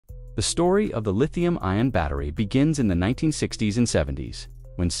The story of the lithium-ion battery begins in the 1960s and 70s,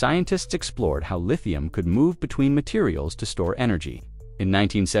 when scientists explored how lithium could move between materials to store energy. In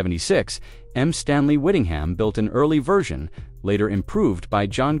 1976, M. Stanley Whittingham built an early version, later improved by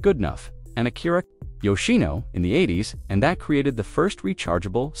John Goodenough and Akira Yoshino in the 80s, and that created the first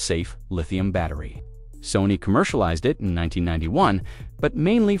rechargeable, safe lithium battery. Sony commercialized it in 1991, but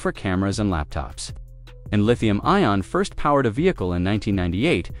mainly for cameras and laptops. And lithium-ion first powered a vehicle in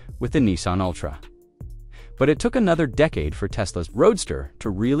 1998 with the Nissan Ultra. But it took another decade for Tesla's Roadster to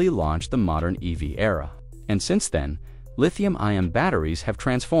really launch the modern EV era. And since then, lithium-ion batteries have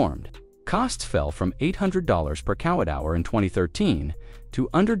transformed. Costs fell from $800 per kWh in 2013 to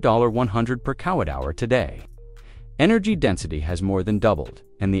under $100 per kWh today. Energy density has more than doubled,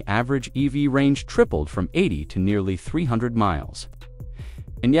 and the average EV range tripled from 80 to nearly 300 miles.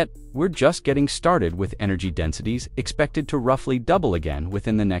 And yet, we're just getting started with energy densities expected to roughly double again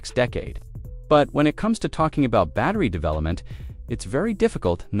within the next decade. But when it comes to talking about battery development, it's very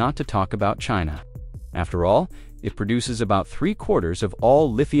difficult not to talk about China. After all, it produces about 3/4 of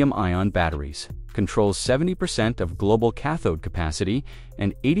all lithium-ion batteries, controls 70% of global cathode capacity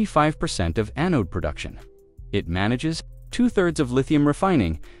and 85% of anode production. It manages 2/3 of lithium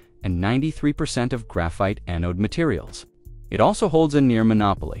refining and 93% of graphite anode materials. It also holds a near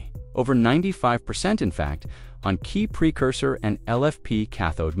monopoly, over 95% in fact, on key precursor and LFP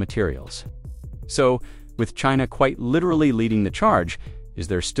cathode materials. So, with China quite literally leading the charge, is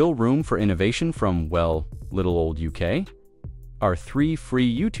there still room for innovation from, well, little old UK? Our 3 free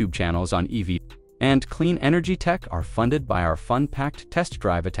YouTube channels on EV and clean energy tech are funded by our fun-packed test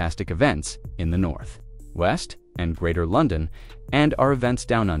drive-atastic events in the North, West, and Greater London, and our events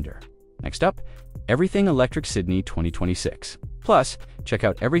down under. Next up, Everything Electric Sydney 2026. Plus, check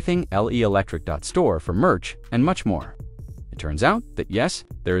out everythinglelectric.store for merch and much more. It turns out that yes,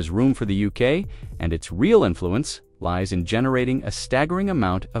 there is room for the UK, and its real influence lies in generating a staggering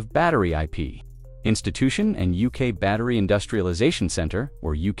amount of battery IP. Institution and UK Battery Industrialization Centre,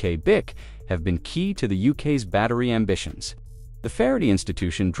 or UK-BIC, have been key to the UK's battery ambitions. The Faraday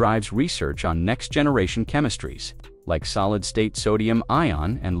Institution drives research on next-generation chemistries, like solid-state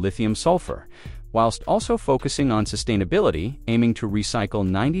sodium-ion and lithium-sulfur, whilst also focusing on sustainability, aiming to recycle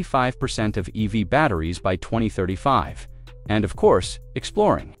 95% of EV batteries by 2035. And of course,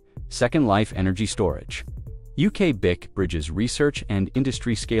 exploring Second Life energy storage. UK-BIC bridges research and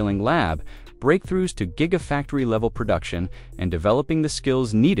industry scaling lab breakthroughs to gigafactory-level production and developing the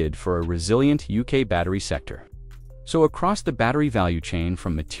skills needed for a resilient UK battery sector. So across the battery value chain,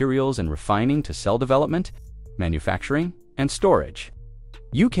 from materials and refining to cell development, manufacturing, and storage,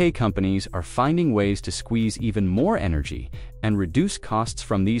 UK companies are finding ways to squeeze even more energy and reduce costs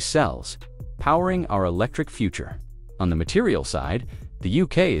from these cells, powering our electric future. On the material side, the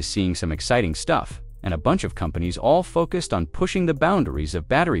UK is seeing some exciting stuff, and a bunch of companies all focused on pushing the boundaries of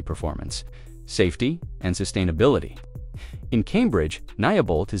battery performance, safety, and sustainability. In Cambridge,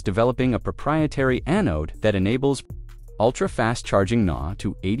 Nyobolt is developing a proprietary anode that enables ultra-fast charging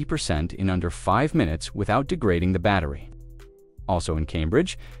to 80% in under 5 minutes without degrading the battery. Also in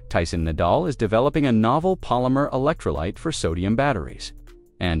Cambridge, Tyson Nadal is developing a novel polymer electrolyte for sodium batteries.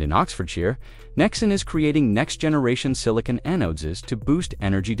 And in Oxfordshire, Nexen is creating next-generation silicon anodes to boost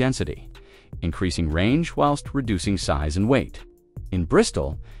energy density, increasing range whilst reducing size and weight. In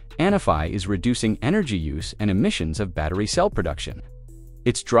Bristol, Anify is reducing energy use and emissions of battery cell production.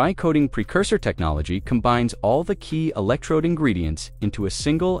 Its dry coating precursor technology combines all the key electrode ingredients into a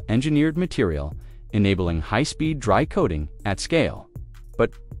single engineered material, enabling high-speed dry coating at scale.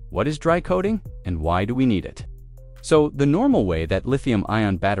 But what is dry coating, and why do we need it? So, the normal way that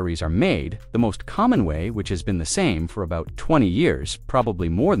lithium-ion batteries are made, the most common way, which has been the same for about 20 years, probably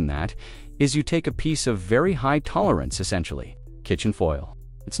more than that, is you take a piece of very high tolerance, essentially, kitchen foil.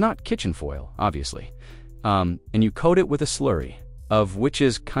 It's not kitchen foil, obviously. And you coat it with a slurry, of which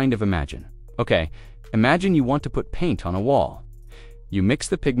is kind of imagine. Okay, imagine you want to put paint on a wall. You mix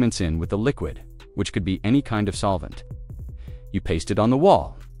the pigments in with the liquid, which could be any kind of solvent. You paste it on the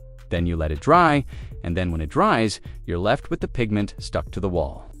wall. Then you let it dry, and then when it dries, you're left with the pigment stuck to the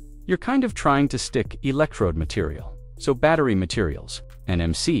wall. You're kind of trying to stick electrode material, so battery materials,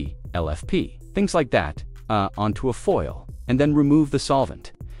 NMC, LFP, things like that, onto a foil, and then remove the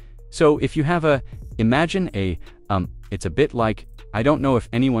solvent. So if you have imagine it's a bit like, I don't know if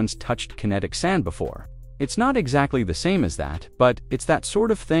anyone's touched kinetic sand before. It's not exactly the same as that, but it's that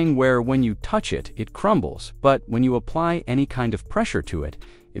sort of thing where when you touch it, it crumbles, but when you apply any kind of pressure to it,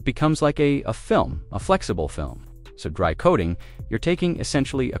 it becomes like a film, a flexible film. So dry coating, you're taking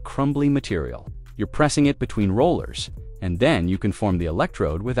essentially a crumbly material. You're pressing it between rollers, and then you can form the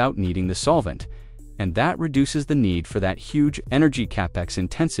electrode without needing the solvent, and that reduces the need for that huge energy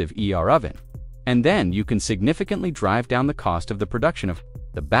capex-intensive oven. And then you can significantly drive down the cost of the production of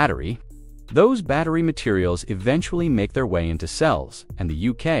the battery. Those battery materials eventually make their way into cells, and the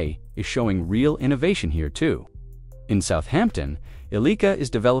UK is showing real innovation here too. In Southampton, Ilika is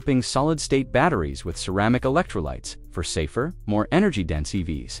developing solid-state batteries with ceramic electrolytes for safer, more energy-dense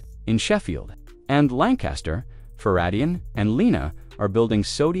EVs. In Sheffield and Lancaster, Faradion and Lena are building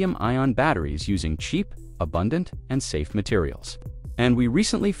sodium-ion batteries using cheap, abundant, and safe materials. And we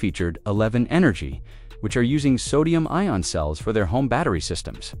recently featured 11 Energy, which are using sodium-ion cells for their home battery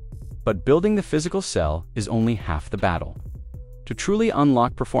systems. But building the physical cell is only half the battle. To truly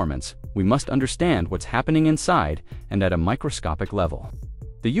unlock performance, we must understand what's happening inside and at a microscopic level.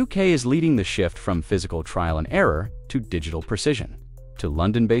 The UK is leading the shift from physical trial and error to digital precision. To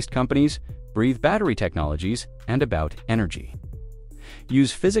London-based companies, Breathe Battery Technologies, and About Energy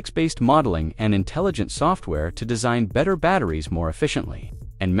use physics-based modeling and intelligent software to design better batteries more efficiently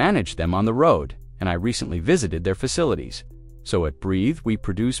and manage them on the road, and I recently visited their facilities. So at Breathe, we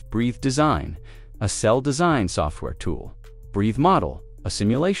produce Breathe Design, a cell design software tool, Breathe Model, a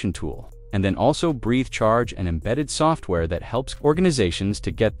simulation tool, and then also Breathe Charge, an embedded software that helps organizations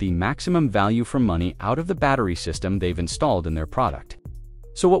to get the maximum value for money out of the battery system they've installed in their product.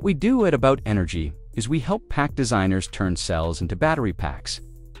 So what we do at About Energy is we help pack designers turn cells into battery packs.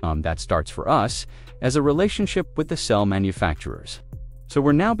 That starts for us as a relationship with the cell manufacturers. So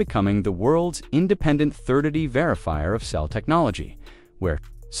we're now becoming the world's independent third-party verifier of cell technology, where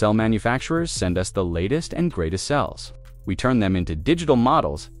cell manufacturers send us the latest and greatest cells. We turn them into digital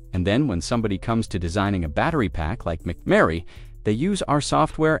models, and then when somebody comes to designing a battery pack like McMary, they use our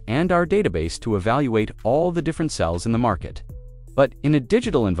software and our database to evaluate all the different cells in the market. But in a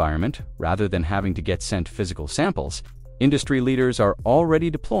digital environment, rather than having to get sent physical samples, industry leaders are already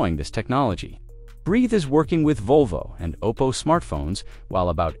deploying this technology. Breathe is working with Volvo and Oppo smartphones, while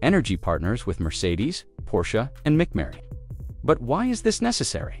About Energy partners with Mercedes, Porsche, and McMary. But why is this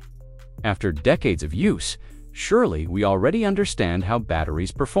necessary? After decades of use, surely we already understand how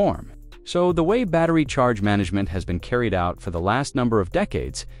batteries perform. So the way battery charge management has been carried out for the last number of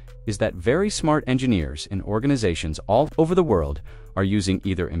decades is that very smart engineers in organizations all over the world are using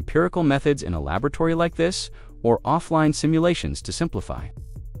either empirical methods in a laboratory like this or offline simulations to simplify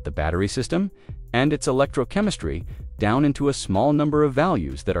the battery system and its electrochemistry down into a small number of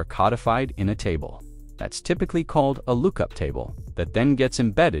values that are codified in a table. That's typically called a lookup table that then gets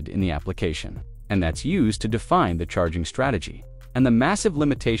embedded in the application, and that's used to define the charging strategy. And the massive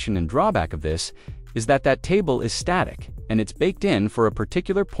limitation and drawback of this is that that table is static, and it's baked in for a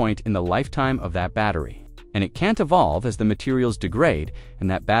particular point in the lifetime of that battery. And it can't evolve as the materials degrade, and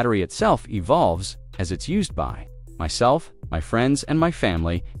that battery itself evolves as it's used by myself, my friends, and my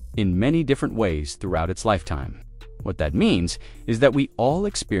family in many different ways throughout its lifetime. What that means is that we all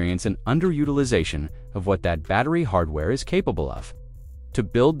experience an underutilization of what that battery hardware is capable of. To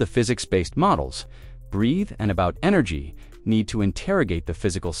build the physics-based models, Breathe and About Energy need to interrogate the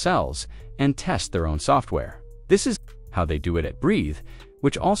physical cells and test their own software. This is how they do it at Breathe,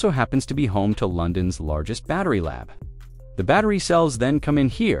 which also happens to be home to London's largest battery lab. The battery cells then come in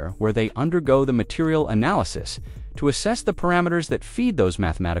here, where they undergo the material analysis to assess the parameters that feed those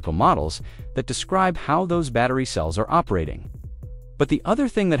mathematical models that describe how those battery cells are operating. But the other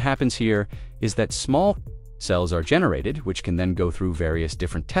thing that happens here is that small cells are generated, which can then go through various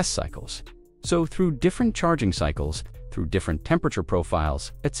different test cycles. So through different charging cycles, through different temperature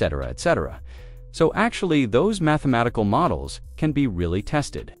profiles, etc., etc. So actually, those mathematical models can be really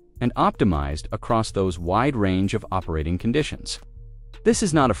tested and optimized across those wide range of operating conditions. This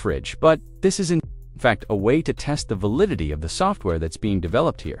is not a fridge, but this is in fact a way to test the validity of the software that's being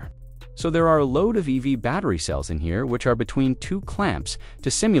developed here. So there are a load of EV battery cells in here which are between two clamps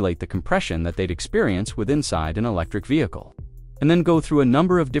to simulate the compression that they'd experience with inside an electric vehicle, and then go through a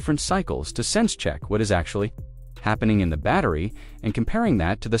number of different cycles to sense check what is actually happening in the battery and comparing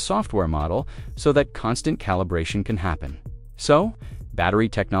that to the software model so that constant calibration can happen. So, Battery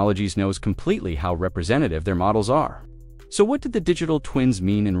Technologies knows completely how representative their models are. So what did the digital twins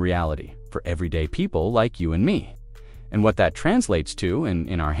mean in reality for everyday people like you and me? And what that translates to,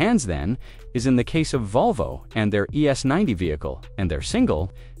 in our hands then, is in the case of Volvo and their ES90 vehicle and their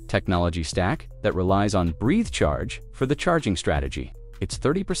single technology stack that relies on Breathe Charge for the charging strategy. It's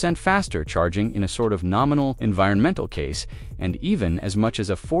 30% faster charging in a sort of nominal environmental case, and even as much as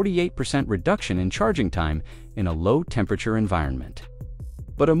a 48% reduction in charging time in a low-temperature environment.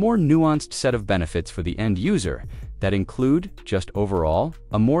 But a more nuanced set of benefits for the end user that include, just overall,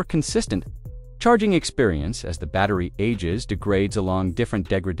 a more consistent charging experience as the battery ages degrades along different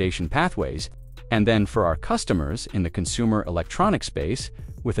degradation pathways, and then for our customers in the consumer electronic space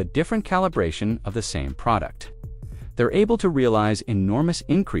with a different calibration of the same product. They're able to realize enormous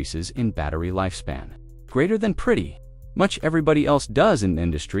increases in battery lifespan. Greater than pretty. Much everybody else does in the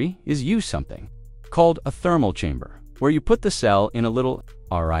industry is use something called a thermal chamber, where you put the cell in a little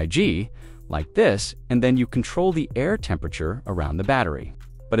RIG like this, and then you control the air temperature around the battery.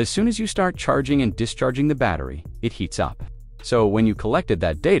 But as soon as you start charging and discharging the battery, it heats up. So when you collected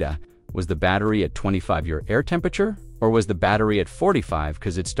that data, was the battery at 25-year air temperature, or was the battery at 45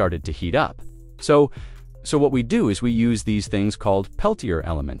 because it started to heat up? So what we do is we use these things called Peltier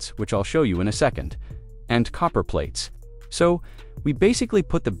elements, which I'll show you in a second, and copper plates. So we basically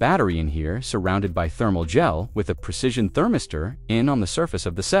put the battery in here surrounded by thermal gel with a precision thermistor in on the surface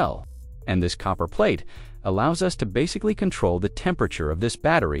of the cell. And this copper plate allows us to basically control the temperature of this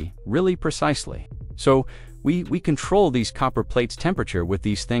battery really precisely. So we control these copper plates' temperature with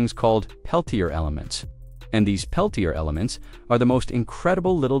these things called Peltier elements. And these Peltier elements are the most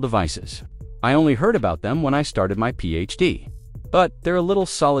incredible little devices. I only heard about them when I started my PhD. But they're a little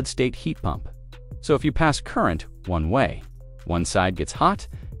solid-state heat pump. So if you pass current one way, one side gets hot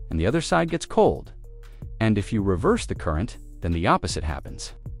and the other side gets cold. And if you reverse the current, then the opposite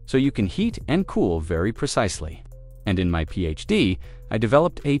happens. So you can heat and cool very precisely. And in my PhD, I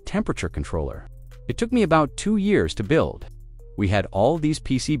developed a temperature controller. It took me about 2 years to build. We had all these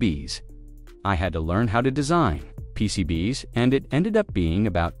PCBs. I had to learn how to design PCBs, and it ended up being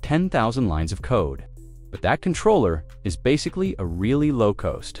about 10,000 lines of code. But that controller is basically a really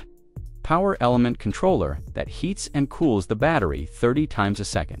low-cost power element controller that heats and cools the battery 30 times a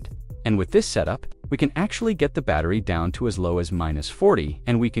second. And with this setup, we can actually get the battery down to as low as -40,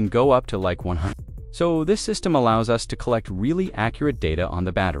 and we can go up to like 100. So this system allows us to collect really accurate data on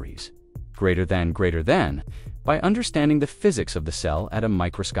the batteries, greater than, by understanding the physics of the cell at a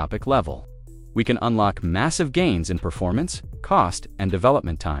microscopic level. We can unlock massive gains in performance, cost, and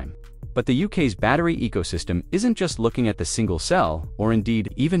development time. But the UK's battery ecosystem isn't just looking at the single cell, or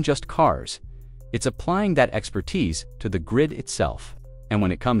indeed even just cars. It's applying that expertise to the grid itself. And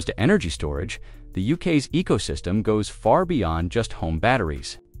when it comes to energy storage, the UK's ecosystem goes far beyond just home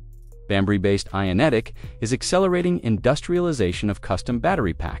batteries. Banbury-based Ionetic is accelerating industrialization of custom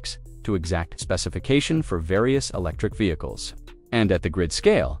battery packs to exact specification for various electric vehicles. And at the grid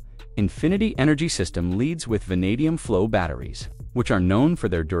scale, Infinity Energy System leads with vanadium flow batteries, which are known for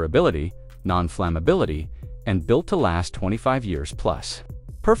their durability, non-flammability, and built to last 25 years plus.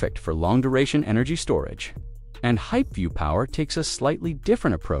 Perfect for long-duration energy storage. And Hypeview Power takes a slightly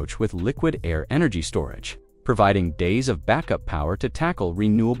different approach with liquid air energy storage, providing days of backup power to tackle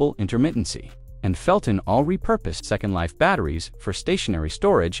renewable intermittency. And Felton all repurposed second life batteries for stationary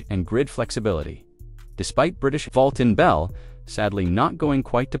storage and grid flexibility. Despite British Vulcan Bell sadly not going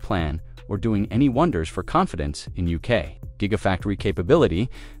quite to plan or doing any wonders for confidence in UK gigafactory capability,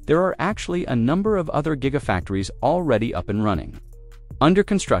 there are actually a number of other gigafactories already up and running, under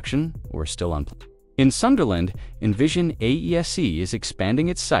construction or still unplanned. In Sunderland, Envision AESC is expanding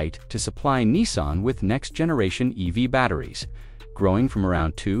its site to supply Nissan with next-generation EV batteries, growing from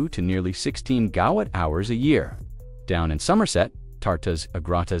around 2 to nearly 16 gigawatt-hours a year. Down in Somerset, Tarta's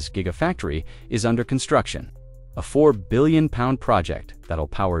Agratas Gigafactory is under construction, a £4 billion project that'll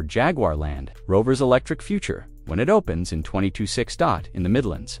power Jaguar Land Rover's electric future when it opens in 2026 in the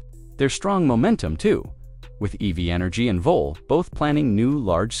Midlands. There's strong momentum too, with EV Energy and Vol both planning new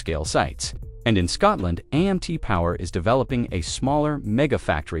large-scale sites. And in Scotland, AMT Power is developing a smaller mega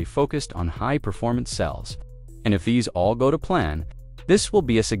factory focused on high-performance cells. And if these all go to plan, this will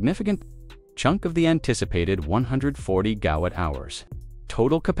be a significant chunk of the anticipated 140 gigawatt-hours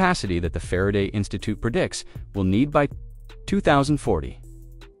total capacity that the Faraday Institute predicts we'll need by 2040.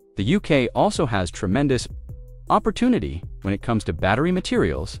 The UK also has tremendous opportunity when it comes to battery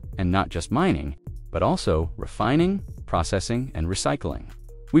materials, and not just mining, but also refining, processing, and recycling.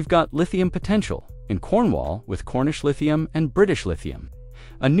 We've got lithium potential in Cornwall with Cornish Lithium and British Lithium,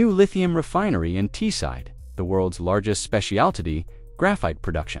 a new lithium refinery in Teesside, the world's largest specialty graphite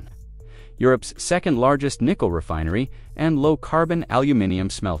production, Europe's second largest nickel refinery, and low-carbon aluminium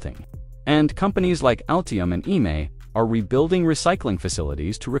smelting. And companies like Altium and EME are rebuilding recycling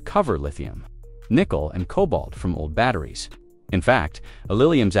facilities to recover lithium, nickel, and cobalt from old batteries. In fact, a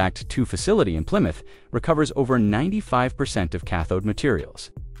Lilium's Act 2 facility in Plymouth recovers over 95% of cathode materials,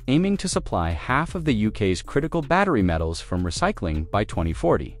 aiming to supply half of the UK's critical battery metals from recycling by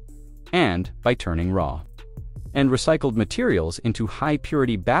 2040, and by turning raw and recycled materials into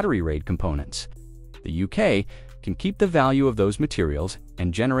high-purity battery-grade components. The UK can keep the value of those materials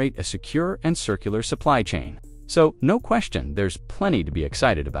and generate a secure and circular supply chain. So, no question, there's plenty to be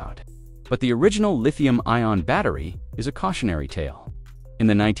excited about. But the original lithium-ion battery is a cautionary tale. In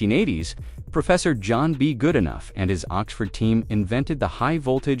the 1980s, Professor John B. Goodenough and his Oxford team invented the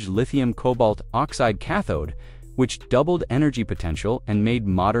high-voltage lithium cobalt oxide cathode, which doubled energy potential and made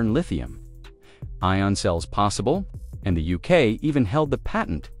modern lithium-ion cells possible, and the UK even held the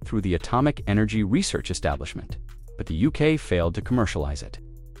patent through the Atomic Energy Research Establishment. But the UK failed to commercialize it.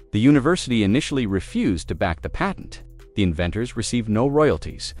 The university initially refused to back the patent. The inventors received no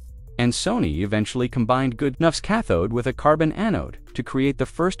royalties, and Sony eventually combined Goodenough's cathode with a carbon anode to create the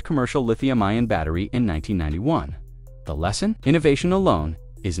first commercial lithium-ion battery in 1991. The lesson? Innovation alone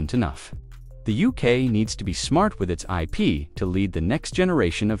isn't enough. The UK needs to be smart with its IP to lead the next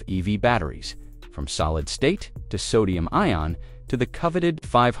generation of EV batteries, from solid state to sodium-ion to the coveted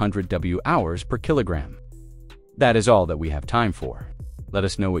 500 Wh per kilogram. That is all that we have time for. Let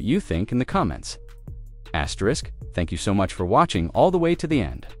us know what you think in the comments. Thank you so much for watching all the way to the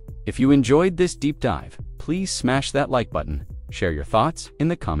end. If you enjoyed this deep dive, please smash that like button, share your thoughts in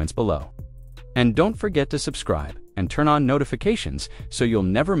the comments below. And don't forget to subscribe and turn on notifications so you'll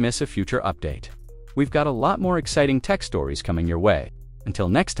never miss a future update. We've got a lot more exciting tech stories coming your way. Until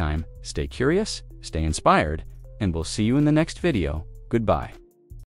next time, stay curious, stay inspired, and we'll see you in the next video. Goodbye.